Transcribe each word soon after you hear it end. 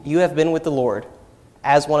You have been with the Lord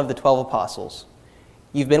as one of the 12 apostles.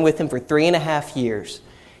 You've been with him for 3.5 years.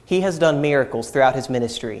 He has done miracles throughout his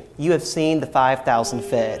ministry. You have seen the 5,000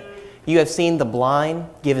 fed. You have seen the blind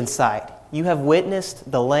given sight. You have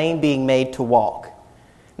witnessed the lame being made to walk.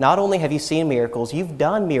 Not only have you seen miracles, you've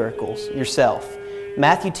done miracles yourself.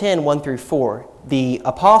 Matthew 10, 1 through 4, the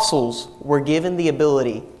apostles were given the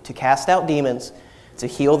ability to cast out demons, to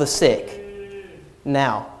heal the sick.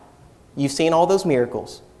 Now, you've seen all those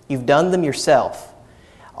miracles. You've done them yourself.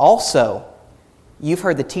 Also, you've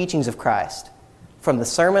heard the teachings of Christ. From the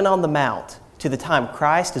Sermon on the Mount to the time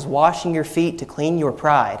Christ is washing your feet to clean your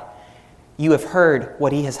pride, you have heard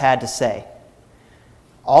what he has had to say.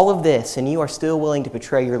 All of this, and you are still willing to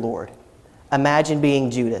betray your Lord. Imagine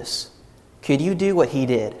being Judas. Could you do what he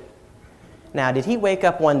did? Now, did he wake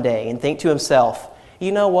up one day and think to himself,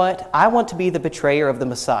 you know what? I want to be the betrayer of the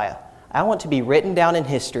Messiah. I want to be written down in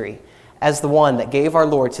history as the one that gave our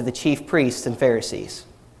Lord to the chief priests and Pharisees.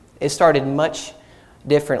 It started much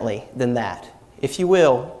differently than that. If you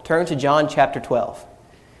will, turn to John chapter 12.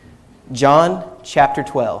 John chapter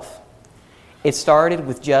 12. It started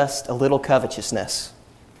with just a little covetousness.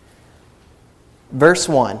 Verse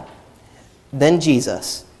 1, Then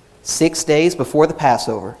Jesus, 6 days before the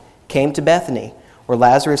Passover, came to Bethany, where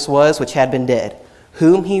Lazarus was, which had been dead,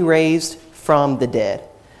 whom he raised from the dead.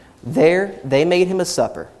 There they made him a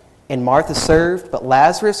supper, and Martha served, but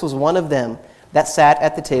Lazarus was one of them that sat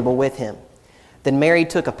at the table with him. Then Mary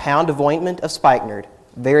took a pound of ointment of spikenard,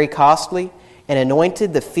 very costly, and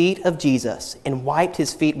anointed the feet of Jesus, and wiped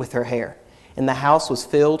his feet with her hair. And the house was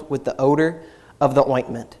filled with the odor of the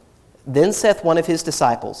ointment. Then saith one of his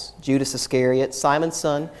disciples, Judas Iscariot, Simon's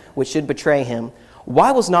son, which should betray him,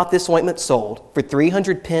 Why was not this ointment sold for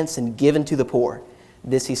 300 pence and given to the poor?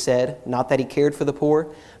 This he said, not that he cared for the poor,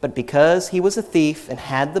 but because he was a thief and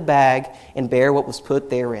had the bag and bare what was put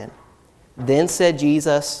therein. Then said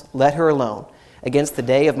Jesus, Let her alone. Against the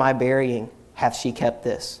day of my burying hath she kept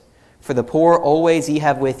this. For the poor always ye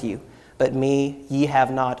have with you, but me ye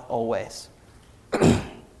have not always.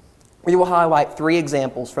 We will highlight 3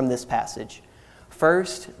 examples from this passage.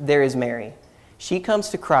 First, there is Mary. She comes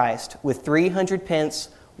to Christ with 300 pence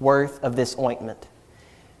worth of this ointment.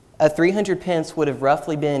 A 300 pence would have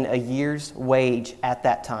roughly been a year's wage at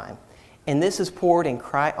that time. And this is poured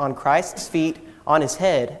on Christ's feet, on his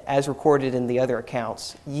head, as recorded in the other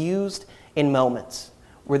accounts, used in moments.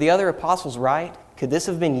 Were the other apostles right? Could this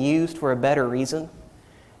have been used for a better reason?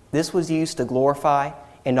 This was used to glorify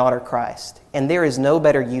and honor Christ. And there is no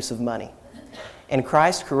better use of money. And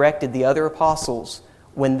Christ corrected the other apostles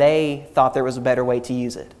when they thought there was a better way to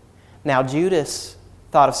use it. Now, Judas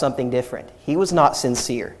thought of something different. He was not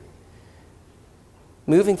sincere.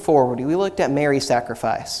 Moving forward, we looked at Mary's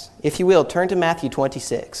sacrifice. If you will, turn to Matthew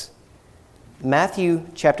 26. Matthew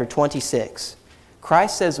chapter 26.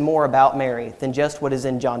 Christ says more about Mary than just what is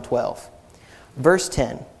in John 12. Verse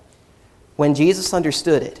 10. When Jesus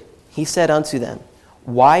understood it, he said unto them,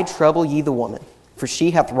 Why trouble ye the woman? For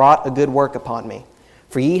she hath wrought a good work upon me.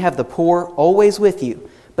 For ye have the poor always with you,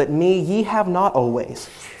 but me ye have not always.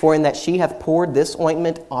 For in that she hath poured this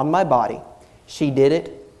ointment on my body, she did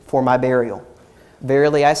it for my burial.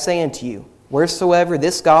 Verily I say unto you, wheresoever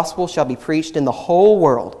this gospel shall be preached in the whole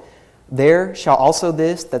world, there shall also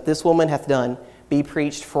this that this woman hath done be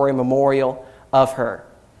preached for a memorial of her.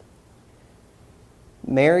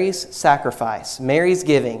 Mary's sacrifice, Mary's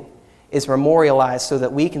giving, is memorialized so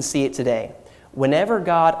that we can see it today. Whenever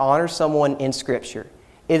God honors someone in Scripture,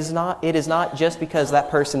 it is not just because that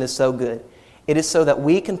person is so good. It is so that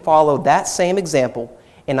we can follow that same example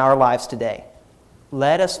in our lives today.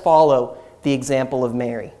 Let us follow the example of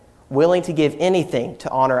Mary, willing to give anything to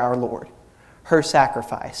honor our Lord. Her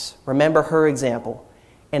sacrifice, remember her example.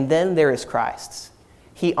 And then there is Christ's.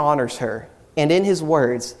 He honors her. And in his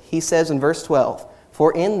words, he says in verse 12,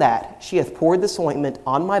 For in that she hath poured this ointment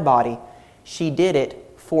on my body, she did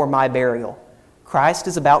it for my burial. Christ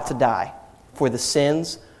is about to die for the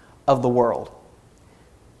sins of the world.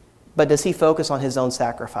 But does he focus on his own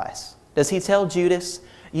sacrifice? Does he tell Judas,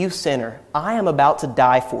 You sinner, I am about to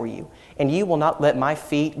die for you, and you will not let my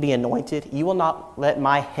feet be anointed? You will not let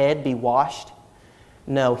my head be washed?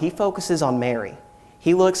 No, he focuses on Mary.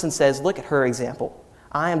 He looks and says, Look at her example.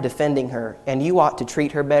 I am defending her, and you ought to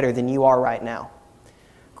treat her better than you are right now.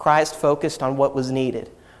 Christ focused on what was needed,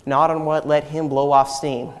 not on what let him blow off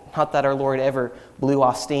steam. Not that our Lord ever blew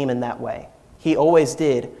off steam in that way. He always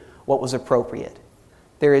did what was appropriate.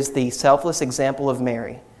 There is the selfless example of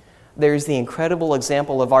Mary. There is the incredible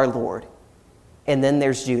example of our Lord. And then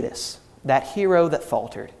there's Judas, that hero that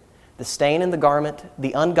faltered. The stain in the garment,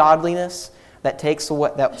 the ungodliness that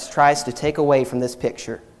tries to take away from this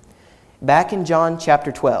picture. Back in John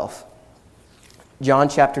chapter 12,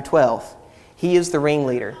 he is the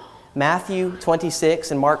ringleader. Matthew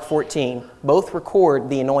 26 and Mark 14 both record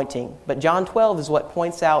the anointing, but John 12 is what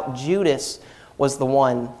points out Judas was the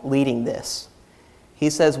one leading this.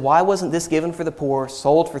 He says, "Why wasn't this given for the poor,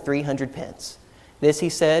 sold for 300 pence? This he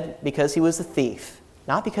said because he was a thief,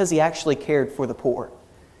 not because he actually cared for the poor.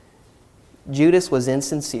 Judas was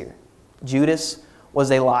insincere. Judas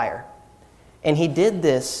was a liar. And he did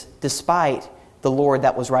this despite the Lord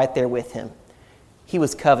that was right there with him. He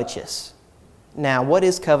was covetous. Now, what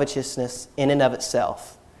is covetousness in and of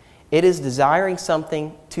itself? It is desiring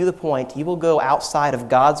something to the point you will go outside of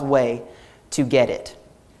God's way to get it.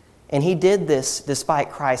 And he did this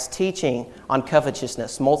despite Christ's teaching on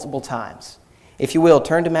covetousness multiple times. If you will,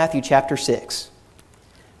 turn to Matthew chapter 6.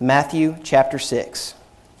 Matthew chapter 6.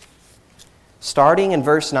 Starting in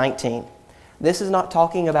verse 19. This is not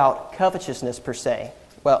talking about covetousness per se.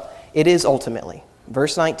 Well, it is ultimately.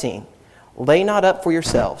 Verse 19. Lay not up for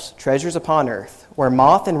yourselves treasures upon earth, where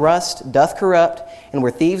moth and rust doth corrupt, and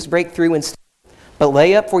where thieves break through and steal. But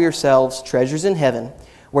lay up for yourselves treasures in heaven,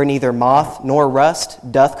 where neither moth nor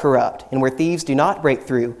rust doth corrupt, and where thieves do not break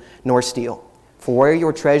through nor steal. For where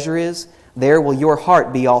your treasure is, there will your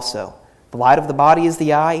heart be also. The light of the body is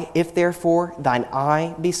the eye. If therefore thine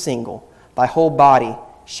eye be single, thy whole body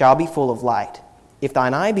shall be full of light. If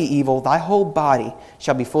thine eye be evil, thy whole body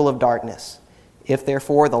shall be full of darkness. If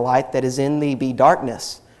therefore the light that is in thee be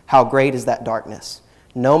darkness, how great is that darkness?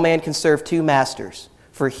 No man can serve two masters,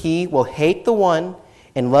 for he will hate the one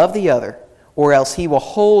and love the other, or else he will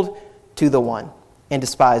hold to the one and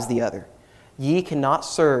despise the other. Ye cannot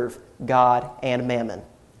serve God and mammon.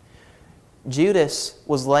 Judas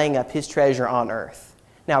was laying up his treasure on earth.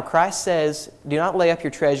 Now Christ says, do not lay up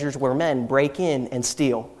your treasures where men break in and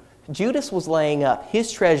steal. Judas was laying up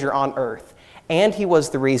his treasure on earth, and he was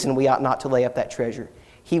the reason we ought not to lay up that treasure.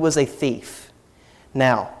 He was a thief.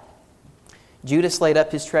 Now, Judas laid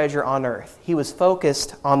up his treasure on earth. He was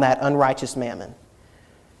focused on that unrighteous mammon.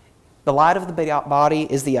 The light of the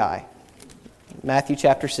body is the eye. Matthew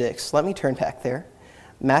chapter 6. Let me turn back there.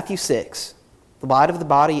 Matthew 6. The light of the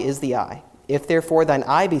body is the eye. If therefore thine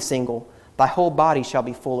eye be single, thy whole body shall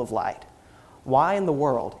be full of light. Why in the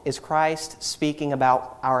world is Christ speaking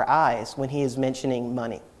about our eyes when he is mentioning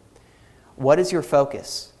money? What is your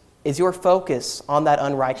focus? Is your focus on that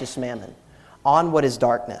unrighteous mammon, on what is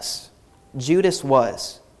darkness? Judas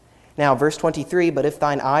was. Now, verse 23, but if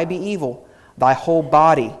thine eye be evil, thy whole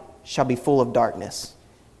body shall be full of darkness.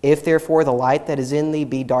 If therefore the light that is in thee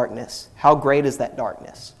be darkness, how great is that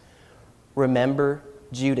darkness? Remember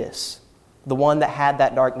Judas, the one that had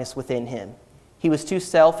that darkness within him. He was too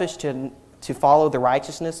selfish to follow the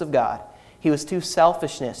righteousness of God. He was too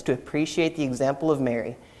selfishness to appreciate the example of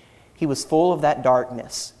Mary. He was full of that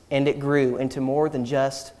darkness, and it grew into more than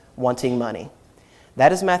just wanting money.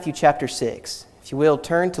 That is Matthew chapter 6. If you will,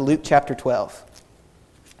 turn to Luke chapter 12.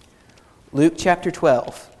 Luke chapter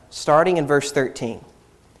 12, starting in verse 13.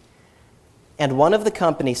 And one of the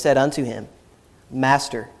company said unto him,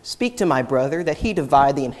 Master, speak to my brother, that he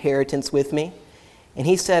divide the inheritance with me. And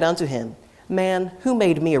he said unto him, Man, who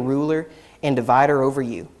made me a ruler and divider over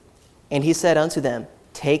you? And he said unto them,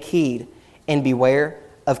 Take heed, and beware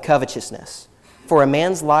of covetousness. For a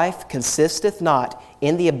man's life consisteth not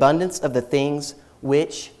in the abundance of the things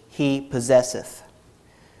which he possesseth.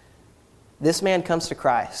 This man comes to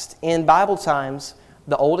Christ. In Bible times,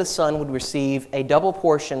 the oldest son would receive a double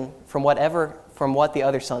portion from what the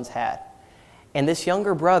other sons had. And this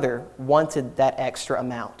younger brother wanted that extra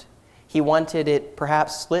amount. He wanted it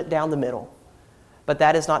perhaps split down the middle. But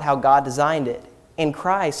that is not how God designed it. In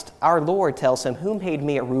Christ, our Lord tells him, Who made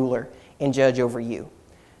me a ruler and judge over you?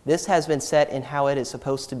 This has been set in how it is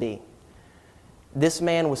supposed to be. This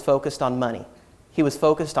man was focused on money. He was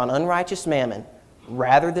focused on unrighteous mammon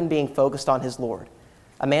rather than being focused on his Lord.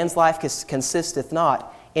 A man's life consisteth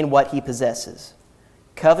not in what he possesses.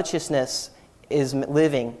 Covetousness is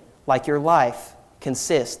living like your life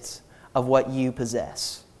consists of what you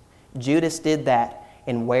possess. Judas did that,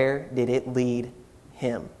 and where did it lead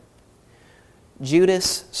him?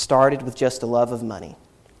 Judas started with just a love of money.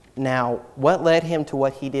 Now, what led him to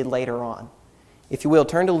what he did later on? If you will,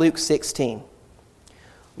 turn to Luke 16.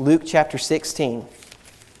 Luke chapter 16,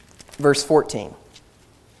 verse 14.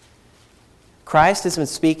 Christ has been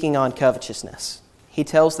speaking on covetousness. He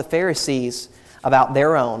tells the Pharisees about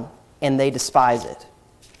their own, and they despise it.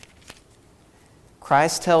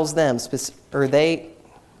 Christ tells them,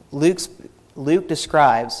 Luke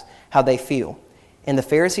describes how they feel. And the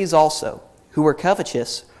Pharisees also, who were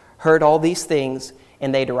covetous, heard all these things,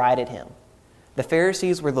 and they derided him. The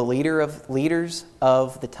Pharisees were the leaders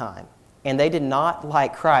of the time. and they did not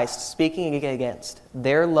like Christ speaking against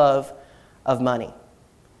their love of money.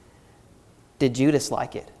 Did Judas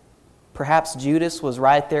like it? Perhaps Judas was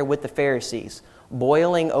right there with the Pharisees,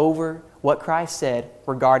 boiling over what Christ said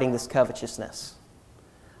regarding this covetousness.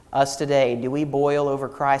 Us today, do we boil over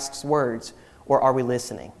Christ's words, or are we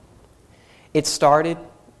listening? It started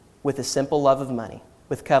with a simple love of money,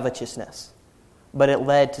 with covetousness, but it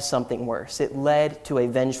led to something worse. It led to a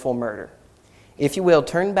vengeful murder. If you will,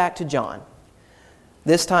 turn back to John.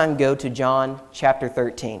 This time go to John chapter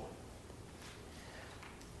 13.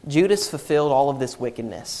 Judas fulfilled all of this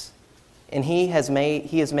wickedness, and he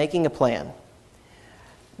is making a plan.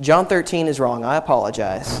 John 13 is wrong. I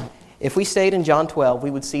apologize. If we stayed in John 12, we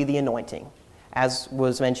would see the anointing, as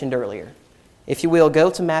was mentioned earlier. If you will, go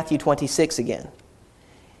to Matthew 26 again.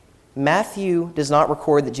 Matthew does not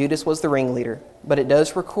record that Judas was the ringleader, but it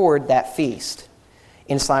does record that feast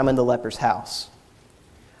in Simon the leper's house.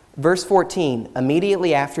 Verse 14,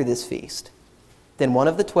 immediately after this feast, then one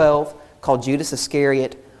of the 12, called Judas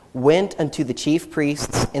Iscariot, went unto the chief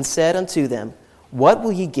priests and said unto them, What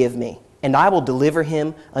will ye give me? And I will deliver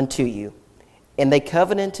him unto you. And they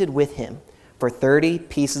covenanted with him for 30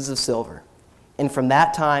 pieces of silver. And from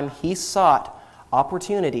that time he sought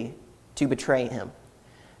opportunity to betray him.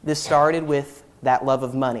 This started with that love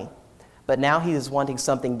of money, but now he is wanting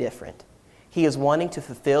something different. He is wanting to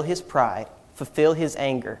fulfill his pride, fulfill his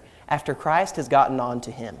anger, after Christ has gotten on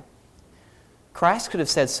to him. Christ could have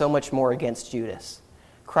said so much more against Judas.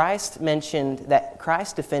 Christ mentioned that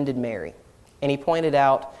Christ defended Mary, and he pointed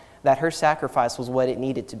out that her sacrifice was what it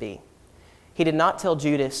needed to be. He did not tell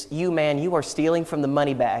Judas, you man, you are stealing from the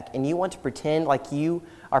money bag, and you want to pretend like you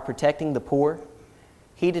are protecting the poor.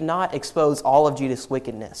 He did not expose all of Judas'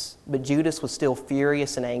 wickedness, but Judas was still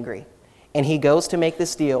furious and angry, and he goes to make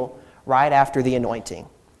this deal right after the anointing.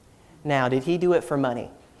 Now, did he do it for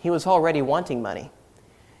money? He was already wanting money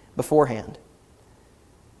beforehand.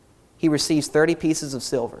 He receives 30 pieces of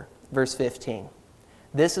silver, verse 15.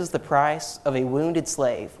 This is the price of a wounded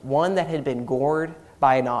slave, one that had been gored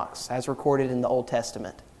by an ox, as recorded in the Old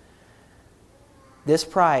Testament. This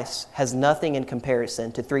price has nothing in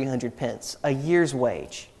comparison to 300 pence, a year's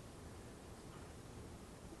wage.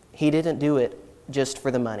 He didn't do it just for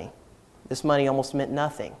the money. This money almost meant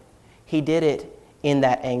nothing. He did it in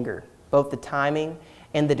that anger. Both the timing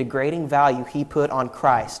and the degrading value he put on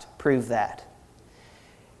Christ prove that.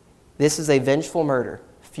 This is a vengeful murder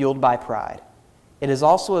fueled by pride. It is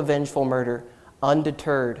also a vengeful murder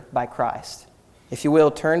undeterred by Christ. If you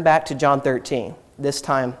will, turn back to John 13. This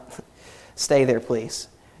time, stay there, please.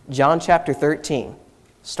 John chapter 13,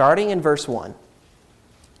 starting in verse 1.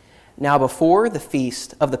 Now before the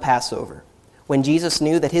feast of the Passover, when Jesus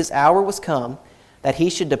knew that his hour was come, that he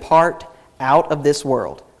should depart out of this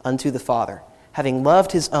world unto the Father, having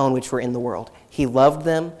loved his own which were in the world, he loved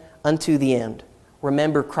them unto the end.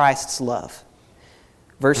 Remember Christ's love.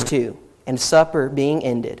 Verse 2, and supper being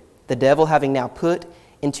ended, the devil having now put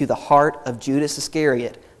into the heart of Judas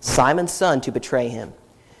Iscariot, Simon's son, to betray him.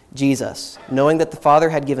 Jesus, knowing that the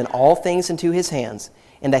Father had given all things into his hands,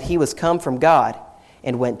 and that he was come from God,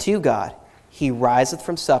 and went to God, he riseth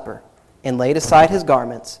from supper, and laid aside his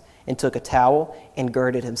garments, and took a towel, and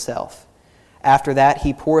girded himself. After that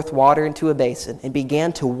he poureth water into a basin, and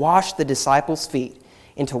began to wash the disciples' feet,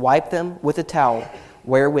 and to wipe them with a towel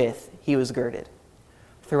wherewith he was girded.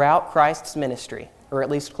 Throughout Christ's ministry, or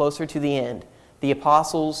at least closer to the end, the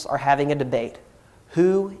apostles are having a debate.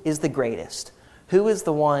 Who is the greatest? Who is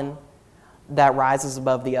the one that rises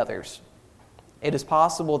above the others? It is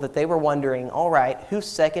possible that they were wondering, all right, who's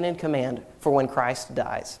second in command for when Christ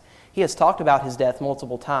dies? He has talked about his death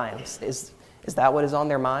multiple times. Is that what is on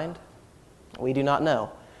their mind? We do not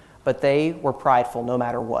know. But they were prideful no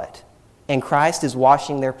matter what. And Christ is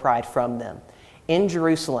washing their pride from them. In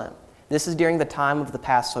Jerusalem, this is during the time of the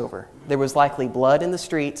Passover. There was likely blood in the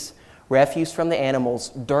streets, refuse from the animals,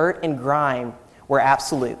 dirt and grime were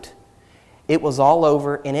absolute. It was all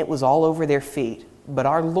over, and it was all over their feet. But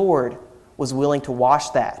our Lord was willing to wash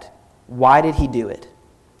that. Why did he do it?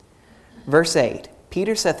 Verse 8,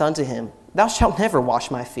 Peter saith unto him, Thou shalt never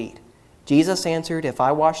wash my feet. Jesus answered, If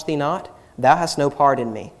I wash thee not, thou hast no part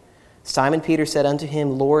in me. Simon Peter said unto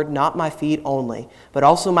him, Lord, not my feet only, but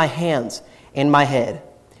also my hands and my head.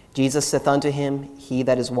 Jesus saith unto him, He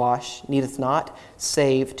that is washed needeth not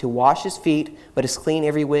save to wash his feet, but is clean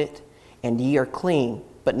every whit, and ye are clean,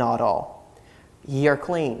 but not all. Ye are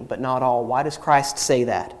clean, but not all. Why does Christ say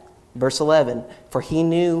that? Verse 11, For he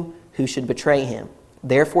knew who should betray him.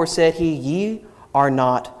 Therefore said he, Ye are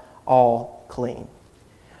not all clean.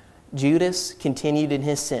 Judas continued in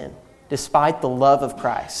his sin, despite the love of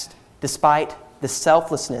Christ, despite the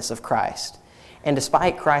selflessness of Christ. And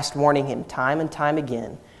despite Christ warning him time and time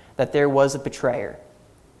again that there was a betrayer.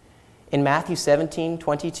 In Matthew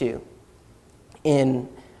 17:22, in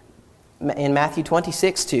Matthew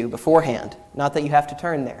 26:2 beforehand, not that you have to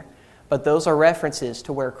turn there, but those are references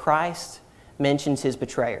to where Christ mentions his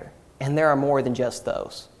betrayer. And there are more than just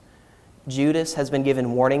those. Judas has been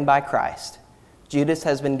given warning by Christ. Judas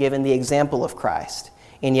has been given the example of Christ,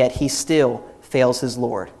 and yet he still fails his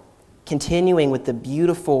Lord. Continuing with the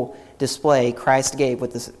beautiful display Christ gave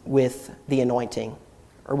with the anointing,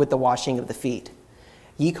 or with the washing of the feet.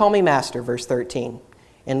 Ye call me Master, verse 13,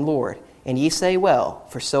 and Lord, and ye say, well,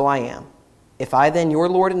 for so I am. If I then, your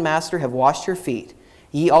Lord and Master, have washed your feet,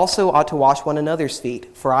 ye also ought to wash one another's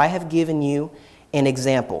feet, for I have given you an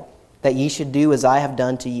example, that ye should do as I have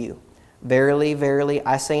done to you. Verily, verily,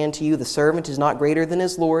 I say unto you, the servant is not greater than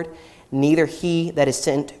his Lord, neither he that is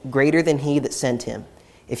sent greater than he that sent him.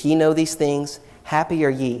 If ye know these things, happy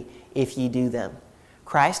are ye if ye do them.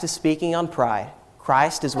 Christ is speaking on pride.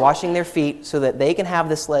 Christ is washing their feet so that they can have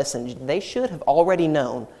this lesson they should have already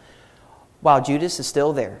known while Judas is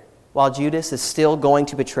still there, while Judas is still going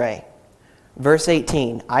to betray. Verse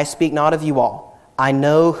 18, I speak not of you all. I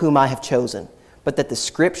know whom I have chosen, but that the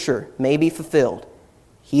scripture may be fulfilled.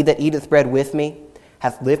 He that eateth bread with me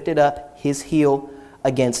hath lifted up his heel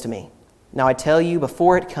against me. Now I tell you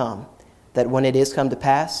before it come, that when it is come to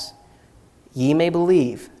pass, ye may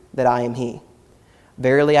believe that I am he.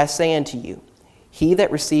 Verily I say unto you, he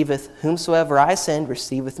that receiveth whomsoever I send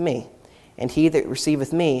receiveth me, and he that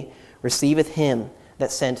receiveth me receiveth him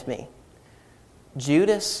that sent me.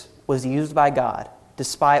 Judas was used by God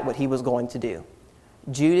despite what he was going to do.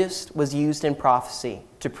 Judas was used in prophecy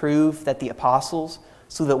to prove that the apostles,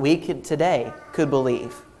 so that we today could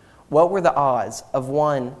believe. What were the odds of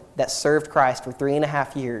one that served Christ for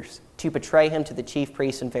 3.5 years to betray him to the chief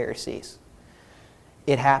priests and Pharisees?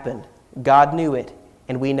 It happened. God knew it,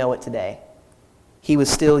 and we know it today. He was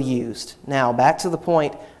still used. Now, back to the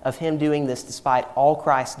point of him doing this despite all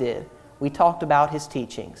Christ did. We talked about his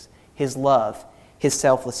teachings, his love, his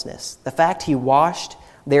selflessness, the fact he washed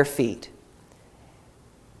their feet.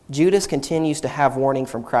 Judas continues to have warning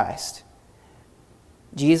from Christ.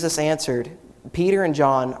 Jesus answered, Peter and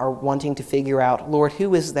John are wanting to figure out, Lord,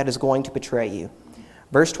 who is that is going to betray you?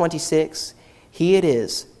 Verse 26, he it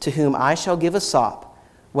is to whom I shall give a sop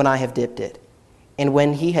when I have dipped it. And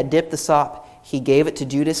when he had dipped the sop, he gave it to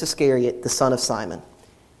Judas Iscariot, the son of Simon.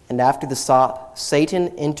 And after the sop, Satan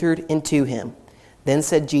entered into him. Then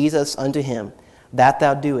said Jesus unto him, that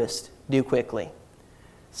thou doest, do quickly.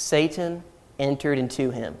 Satan entered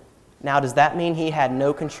into him. Now, does that mean he had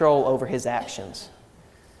no control over his actions?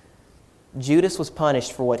 Judas was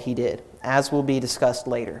punished for what he did, as will be discussed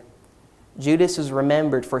later. Judas is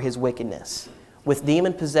remembered for his wickedness. With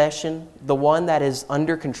demon possession, the one that is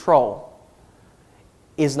under control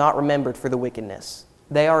is not remembered for the wickedness.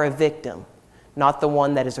 They are a victim, not the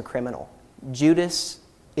one that is a criminal. Judas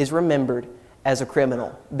is remembered as a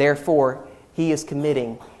criminal. Therefore, he is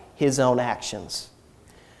committing his own actions.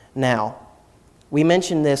 Now, we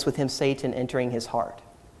mentioned this with him, Satan, entering his heart.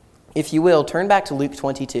 If you will, turn back to Luke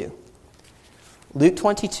 22. Luke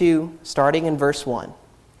 22, starting in verse 1.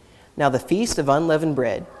 Now the feast of unleavened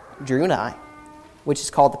bread drew nigh, which is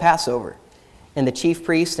called the Passover. And the chief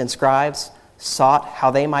priests and scribes sought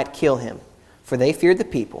how they might kill him, for they feared the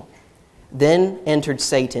people. Then entered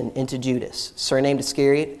Satan into Judas, surnamed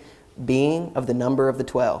Iscariot, being of the number of the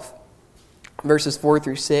 12. Verses 4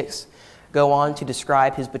 through 6 go on to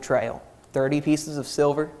describe his betrayal. 30 pieces of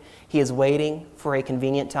silver. He is waiting for a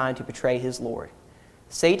convenient time to betray his Lord.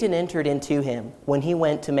 Satan entered into him when he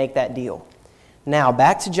went to make that deal. Now,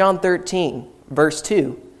 back to John 13, verse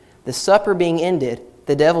 2. The supper being ended,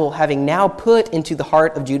 the devil having now put into the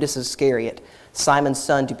heart of Judas Iscariot, Simon's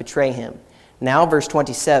son, to betray him. Now, verse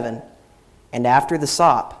 27. And after the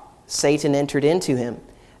sop, Satan entered into him.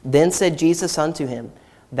 Then said Jesus unto him,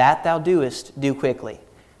 that thou doest, do quickly.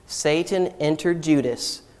 Satan entered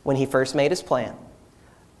Judas when he first made his plan.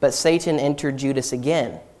 But Satan entered Judas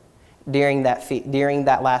again during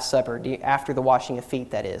that Last Supper, after the washing of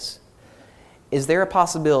feet, that is. Is there a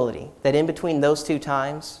possibility that in between those two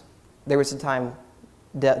times, there was a time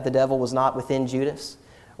the devil was not within Judas,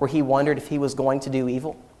 where he wondered if he was going to do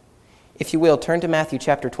evil? If you will, turn to Matthew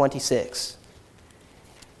chapter 26.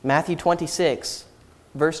 Matthew 26,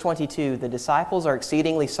 verse 22, the disciples are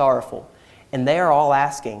exceedingly sorrowful, and they are all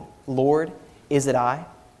asking, Lord, is it I?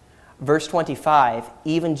 Verse 25,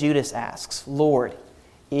 even Judas asks, Lord,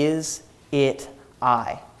 is it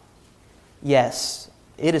I? Yes,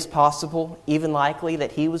 it is possible, even likely,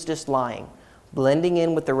 that he was just lying, blending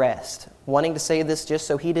in with the rest, wanting to say this just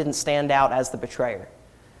so he didn't stand out as the betrayer.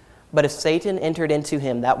 But if Satan entered into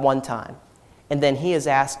him that one time, and then he is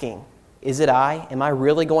asking, is it I? Am I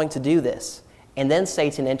really going to do this? And then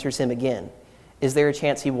Satan enters him again. Is there a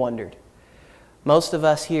chance he wondered? Most of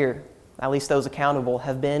us here, at least those accountable,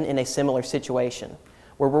 have been in a similar situation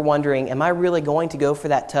where we're wondering, am I really going to go for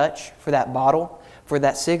that touch, for that bottle, for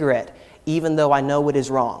that cigarette, even though I know it is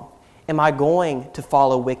wrong? Am I going to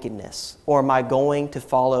follow wickedness, or am I going to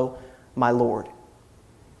follow my Lord?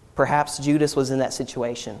 Perhaps Judas was in that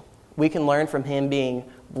situation. We can learn from him being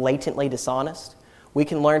blatantly dishonest. We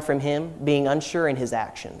can learn from him being unsure in his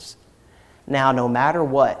actions. Now, no matter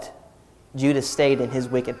what, Judas stayed in his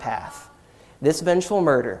wicked path. This vengeful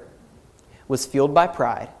murder was fueled by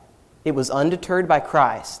pride. It was undeterred by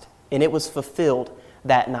Christ, and it was fulfilled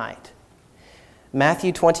that night.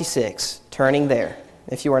 Matthew 26, turning there,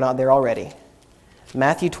 if you are not there already.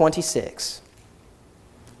 Matthew 26.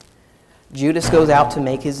 Judas goes out to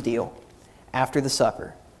make his deal after the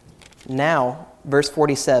supper. Now, verse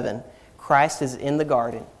 47, Christ is in the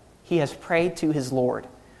garden. He has prayed to his Lord,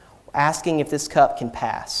 asking if this cup can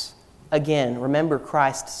pass. Again, remember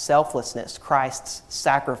Christ's selflessness, Christ's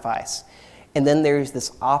sacrifice. And then there's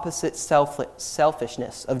this opposite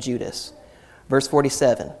selfishness of Judas. Verse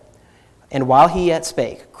 47, and while he yet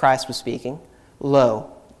spake, Christ was speaking,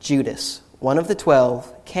 lo, Judas, one of the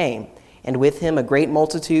 12, came, and with him a great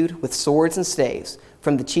multitude with swords and staves,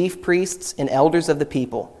 from the chief priests and elders of the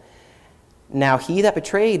people. Now he that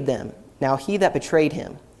betrayed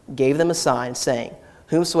him, gave them a sign, saying,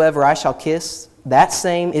 whomsoever I shall kiss, that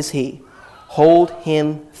same is he. Hold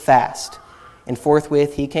him fast. And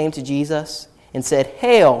forthwith he came to Jesus and said,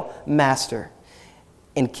 Hail, Master,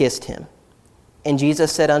 and kissed him. And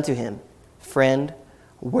Jesus said unto him, Friend,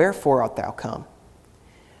 wherefore art thou come?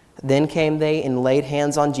 Then came they and laid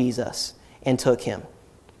hands on Jesus and took him.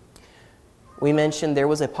 We mentioned there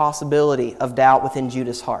was a possibility of doubt within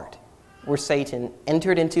Judas' heart, where Satan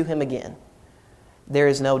entered into him again. There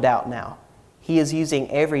is no doubt now. He is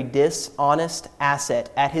using every dishonest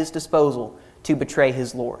asset at his disposal to betray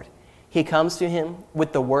his Lord. He comes to him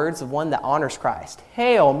with the words of one that honors Christ.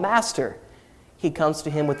 Hail, Master! He comes to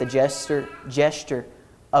him with the gesture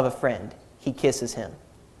of a friend. He kisses him.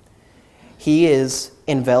 He is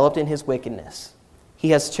enveloped in his wickedness. He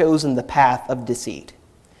has chosen the path of deceit.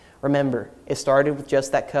 Remember, it started with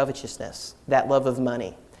just that covetousness, that love of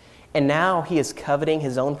money. And now he is coveting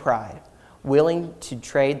his own pride, willing to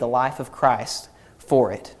trade the life of Christ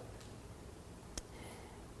for it.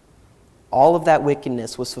 All of that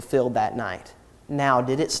wickedness was fulfilled that night. Now,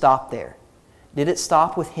 did it stop there? Did it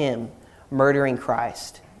stop with him murdering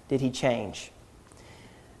Christ? Did he change?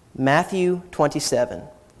 Matthew 27,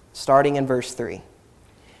 starting in verse 3.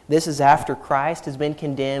 This is after Christ has been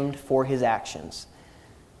condemned for his actions.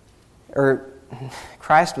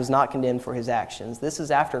 Christ was not condemned for his actions. This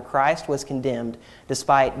is after Christ was condemned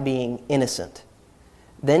despite being innocent.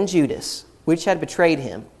 Then Judas, which had betrayed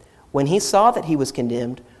him, when he saw that he was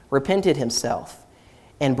condemned, repented himself,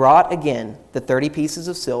 and brought again the 30 pieces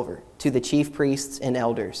of silver to the chief priests and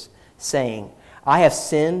elders, saying, I have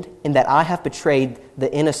sinned in that I have betrayed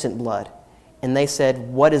the innocent blood. And they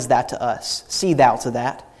said, What is that to us? See thou to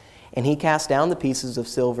that. And he cast down the pieces of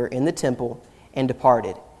silver in the temple and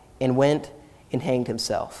departed, and went and hanged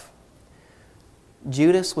himself.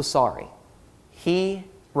 Judas was sorry. He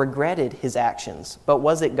regretted his actions, but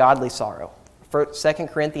was it godly sorrow? 2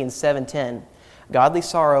 Corinthians 7:10, godly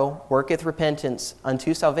sorrow worketh repentance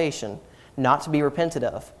unto salvation, not to be repented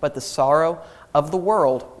of, but the sorrow of the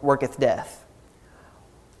world worketh death.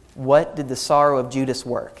 What did the sorrow of Judas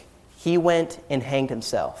work? He went and hanged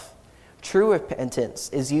himself. True repentance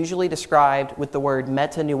is usually described with the word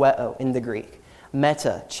metanoeo in the Greek.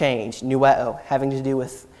 Meta, change, nueo, having to do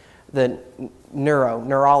with the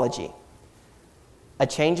neurology. A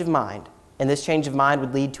change of mind, and this change of mind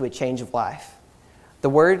would lead to a change of life. The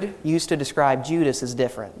word used to describe Judas is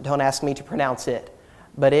different. Don't ask me to pronounce it,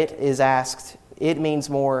 but it means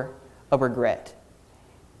more a regret.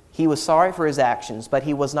 He was sorry for his actions, but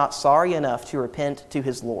he was not sorry enough to repent to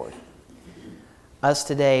his Lord. Us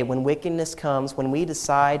today, when wickedness comes, when we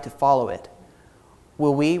decide to follow it,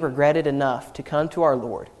 will we regret it enough to come to our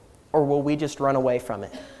Lord, or will we just run away from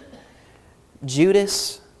it?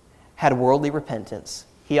 Judas had worldly repentance.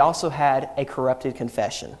 He also had a corrupted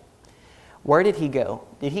confession. Where did he go?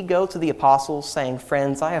 Did he go to the apostles saying,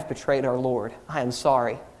 Friends, I have betrayed our Lord. I am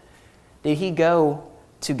sorry. Did he go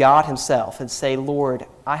to God himself and say, Lord,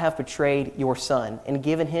 I have betrayed your Son and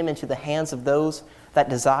given him into the hands of those that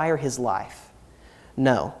desire his life?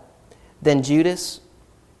 No. Then Judas,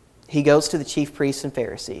 he goes to the chief priests and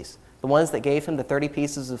Pharisees, the ones that gave him the 30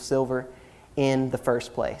 pieces of silver in the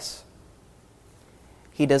first place.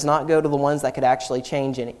 He does not go to the ones that could actually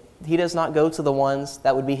change any. He does not go to the ones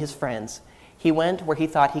that would be his friends. He went where he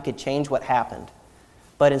thought he could change what happened.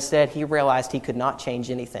 But instead, he realized he could not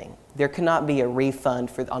change anything. There could not be a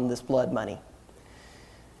refund on this blood money.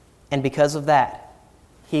 And because of that,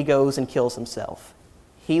 he goes and kills himself.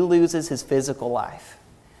 He loses his physical life.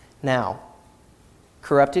 Now,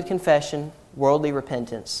 corrupted confession, worldly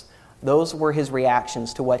repentance, those were his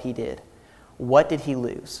reactions to what he did. What did he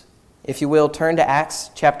lose? If you will, turn to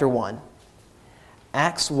Acts chapter 1.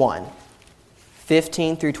 Acts 1,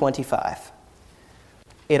 15 through 25.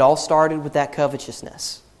 It all started with that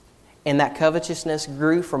covetousness. And that covetousness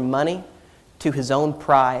grew from money to his own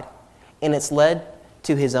pride, and it's led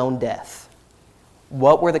to his own death.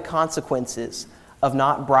 What were the consequences of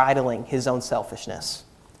not bridling his own selfishness?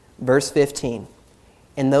 Verse 15.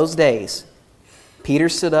 In those days, Peter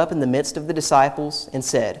stood up in the midst of the disciples and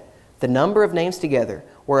said, the number of names together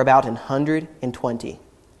were about 120.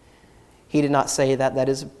 He did not say that. That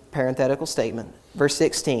is a parenthetical statement. Verse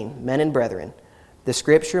 16, men and brethren, the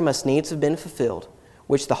scripture must needs have been fulfilled,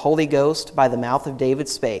 which the Holy Ghost by the mouth of David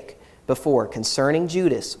spake before concerning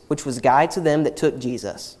Judas, which was guide to them that took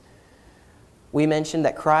Jesus. We mentioned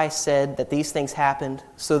that Christ said that these things happened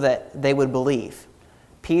so that they would believe.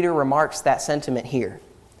 Peter remarks that sentiment here.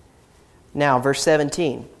 Now, verse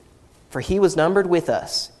 17, for he was numbered with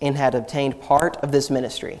us and had obtained part of this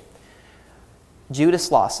ministry.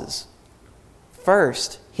 Judas losses.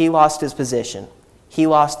 First, he lost his position. He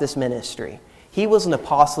lost this ministry. He was an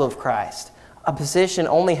apostle of Christ, a position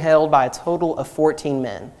only held by a total of 14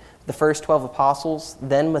 men. The first 12 apostles,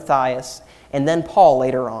 then Matthias, and then Paul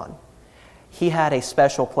later on. He had a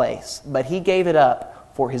special place, but he gave it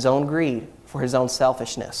up for his own greed, for his own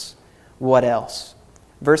selfishness. What else?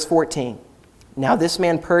 Verse 14, now this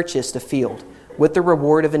man purchased a field with the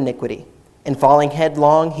reward of iniquity, and falling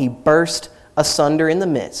headlong, he burst asunder in the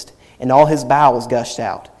midst, and all his bowels gushed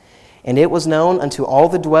out. And it was known unto all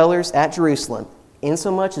the dwellers at Jerusalem,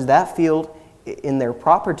 insomuch as that field in their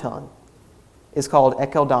proper tongue is called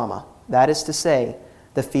Ekeldama, that is to say,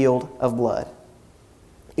 the field of blood.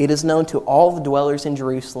 It is known to all the dwellers in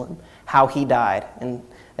Jerusalem how he died and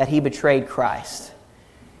that he betrayed Christ.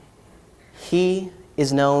 He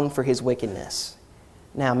is known for his wickedness.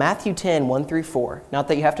 Now, Matthew 10, 1 through 4, not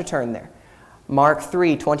that you have to turn there. Mark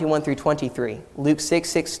 3, 21 through 23, Luke 6,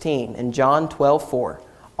 16, and John 12, 4.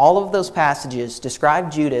 All of those passages describe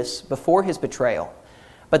Judas before his betrayal,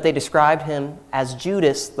 but they described him as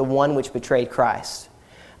Judas, the one which betrayed Christ.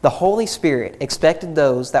 The Holy Spirit expected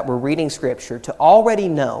those that were reading Scripture to already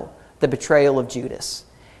know the betrayal of Judas.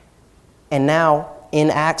 And now, in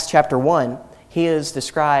Acts chapter 1, he is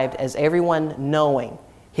described as everyone knowing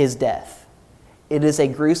his death. It is a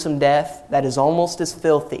gruesome death that is almost as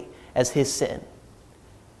filthy as his sin.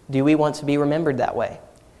 Do we want to be remembered that way?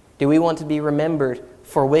 Do we want to be remembered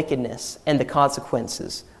for wickedness and the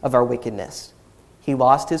consequences of our wickedness? He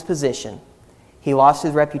lost his position. He lost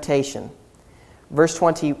his reputation. Verse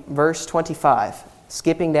 25,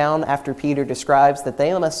 skipping down after Peter describes that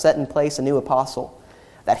they must set in place a new apostle,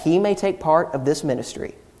 that he may take part of this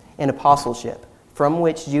ministry and apostleship, from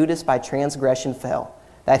which Judas by transgression fell,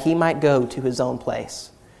 that he might go to his own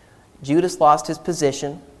place. Judas lost his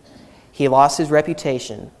position. He lost his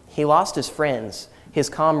reputation. He lost his friends, his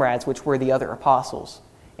comrades, which were the other apostles,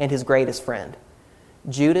 and his greatest friend.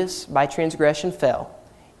 Judas by transgression fell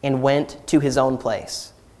and went to his own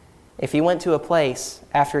place. If he went to a place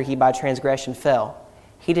after he by transgression fell,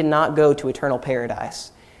 he did not go to eternal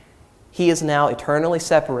paradise. He is now eternally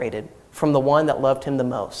separated from the one that loved him the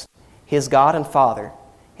most, his God and Father,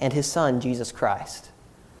 and his Son, Jesus Christ.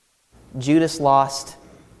 Judas lost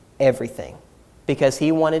everything because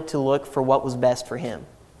he wanted to look for what was best for him.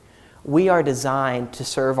 We are designed to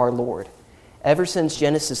serve our Lord. Ever since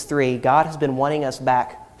Genesis 3, God has been wanting us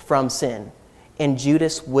back from sin, and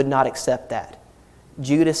Judas would not accept that.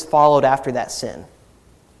 Judas followed after that sin.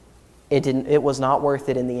 It was not worth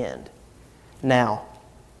it in the end. Now,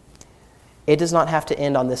 it does not have to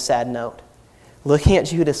end on this sad note. Looking at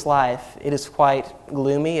Judas' life, it is quite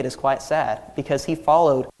gloomy, it is quite sad, because he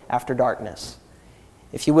followed after darkness.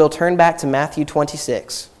 If you will, turn back to Matthew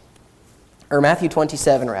 26, or Matthew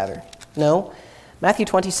 27 rather. No, Matthew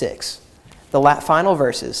 26, the final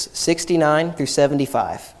verses, 69 through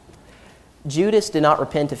 75. Judas did not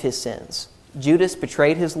repent of his sins. Judas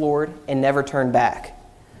betrayed his Lord and never turned back.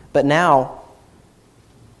 But now,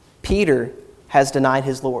 Peter has denied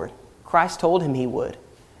his Lord. Christ told him he would.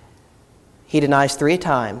 He denies 3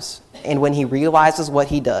 times, and when he realizes what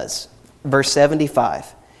he does, verse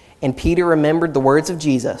 75, and Peter remembered the words of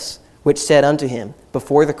Jesus, which said unto him,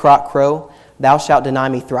 Before the cock crow, thou shalt deny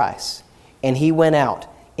me thrice. And he went out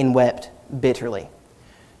and wept bitterly.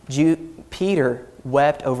 Peter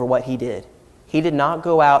wept over what he did. He did not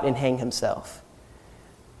go out and hang himself.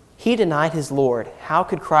 He denied his Lord. How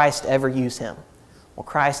could Christ ever use him? Well,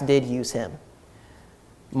 Christ did use him.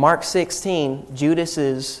 Mark 16, Judas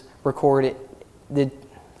is recorded.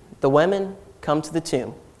 The women come to the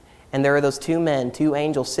tomb, and there are those two men, two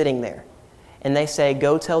angels sitting there. And they say,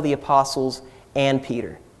 Go tell the apostles and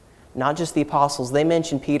Peter. Not just the apostles. They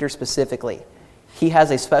mention Peter specifically. He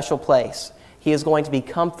has a special place. He is going to be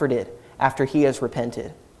comforted after he has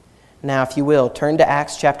repented. Now, if you will, turn to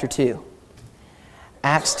Acts chapter 2.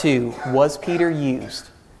 Acts 2, was Peter used?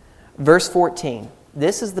 Verse 14,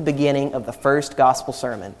 this is the beginning of the first gospel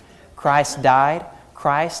sermon. Christ died,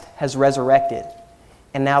 Christ has resurrected,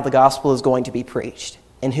 and now the gospel is going to be preached.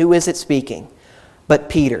 And who is it speaking? But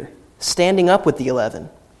Peter, standing up with the 11,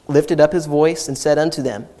 lifted up his voice and said unto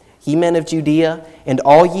them, Ye men of Judea, and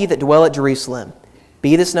all ye that dwell at Jerusalem,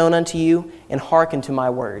 be this known unto you, and hearken to my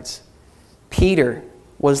words. Peter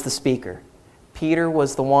was the speaker. Peter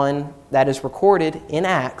was the one that is recorded in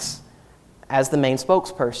Acts as the main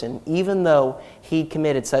spokesperson, even though he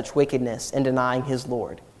committed such wickedness in denying his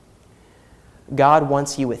Lord. God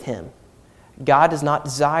wants you with him. God does not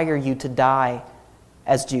desire you to die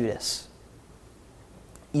as Judas.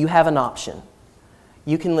 You have an option.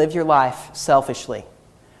 You can live your life selfishly,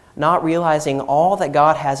 not realizing all that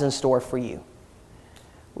God has in store for you.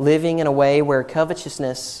 Living in a way where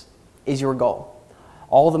covetousness is your goal.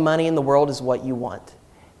 All the money in the world is what you want.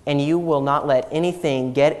 And you will not let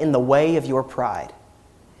anything get in the way of your pride.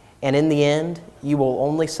 And in the end, you will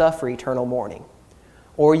only suffer eternal mourning.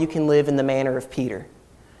 Or you can live in the manner of Peter.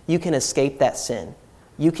 You can escape that sin.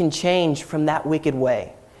 You can change from that wicked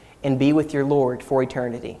way and be with your Lord for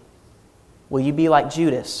eternity. Will you be like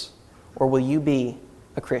Judas, or will you be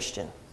a Christian?